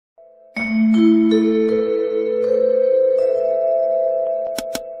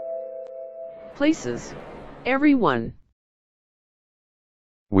places. Everyone.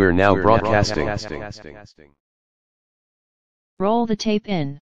 We're now broadcasting. Roll the tape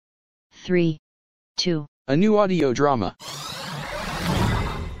in 3, 2. A new audio drama.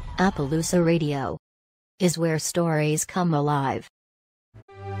 Appaloosa Radio is where stories come alive.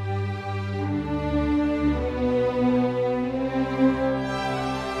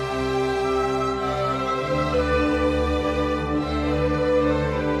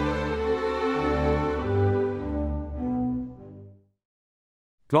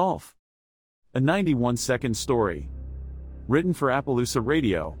 Golf. A 91-second story. Written for Appaloosa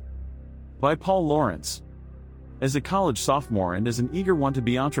Radio. By Paul Lawrence. As a college sophomore and as an eager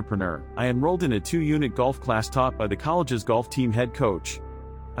want-to-be entrepreneur, I enrolled in a 2-unit golf class taught by the college's golf team head coach.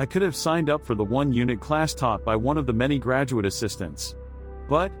 I could have signed up for the 1-unit class taught by one of the many graduate assistants.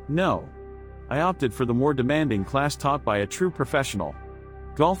 But, no. I opted for the more demanding class taught by a true professional.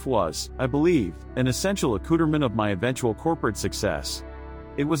 Golf was, I believe, an essential accoutrement of my eventual corporate success.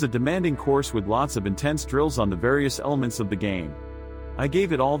 It was a demanding course with lots of intense drills on the various elements of the game. I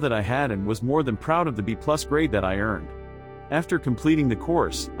gave it all that I had and was more than proud of the B+ grade that I earned. After completing the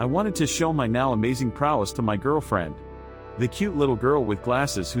course, I wanted to show my now amazing prowess to my girlfriend. The cute little girl with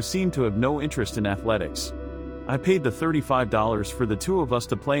glasses who seemed to have no interest in athletics. I paid the $35 for the two of us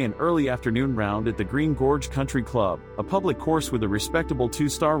to play an early afternoon round at the Green Gorge Country Club, a public course with a respectable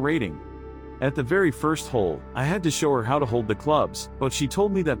 2-star rating. At the very first hole, I had to show her how to hold the clubs, but she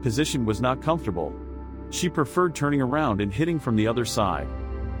told me that position was not comfortable. She preferred turning around and hitting from the other side.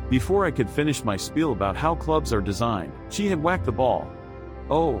 Before I could finish my spiel about how clubs are designed, she had whacked the ball.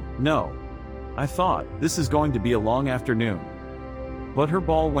 Oh, no. I thought, this is going to be a long afternoon. But her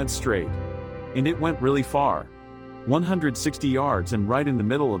ball went straight. And it went really far. 160 yards and right in the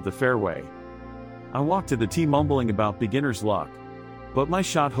middle of the fairway. I walked to the tee mumbling about beginner's luck. But my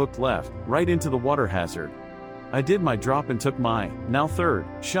shot hooked left, right into the water hazard. I did my drop and took my, now third,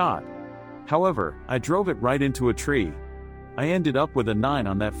 shot. However, I drove it right into a tree. I ended up with a 9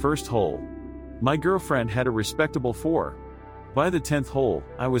 on that first hole. My girlfriend had a respectable 4. By the 10th hole,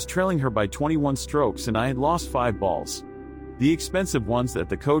 I was trailing her by 21 strokes and I had lost 5 balls. The expensive ones that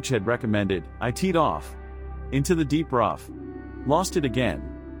the coach had recommended, I teed off. Into the deep rough. Lost it again.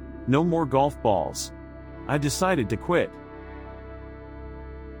 No more golf balls. I decided to quit.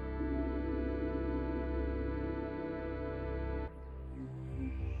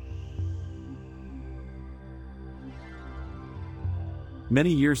 Many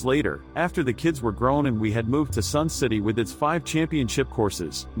years later, after the kids were grown and we had moved to Sun City with its 5 championship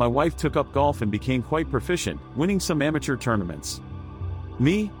courses, my wife took up golf and became quite proficient, winning some amateur tournaments.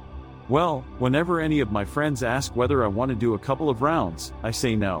 Me? Well, whenever any of my friends ask whether I want to do a couple of rounds, I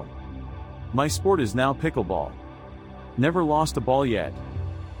say no. My sport is now pickleball. Never lost a ball yet.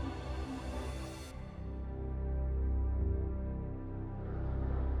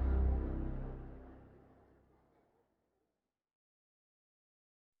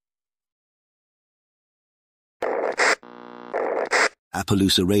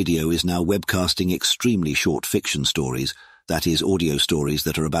 Appaloosa Radio is now webcasting extremely short fiction stories, that is, audio stories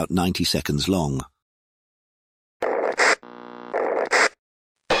that are about 90 seconds long.